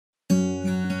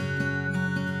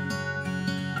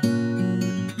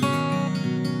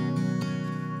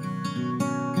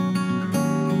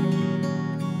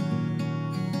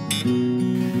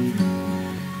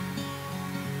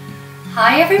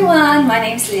Hi everyone, my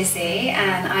name's Lizzie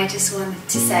and I just wanted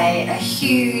to say a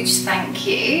huge thank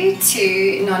you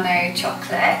to Nono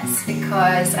chocolates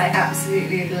because I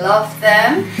absolutely love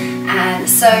them and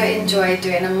so enjoyed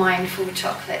doing a mindful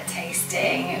chocolate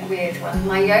tasting with one of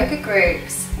my yoga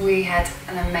groups. We had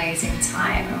an amazing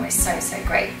time and we're so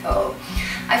grateful.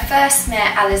 I first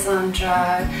met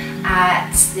Alessandra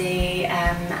at the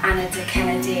Anna de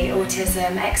Kennedy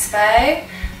Autism Expo.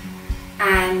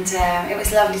 And it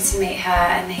was lovely to meet her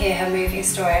and hear her moving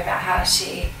story about how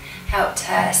she helped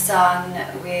her son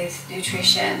with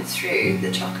nutrition through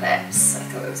the chocolates. I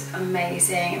thought it was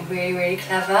amazing, really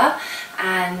clever,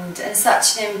 and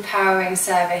such an empowering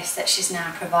service that she's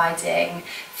now providing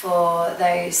for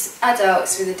those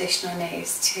adults with additional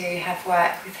needs to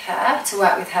work with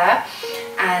her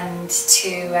and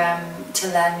to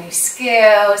learn new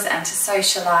skills and to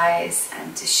socialise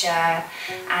and to share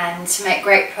and to make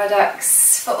great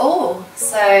products for all.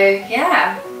 So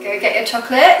yeah, go get your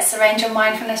chocolates, arrange your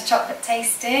mindfulness chocolate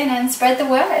tasting and spread the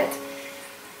word.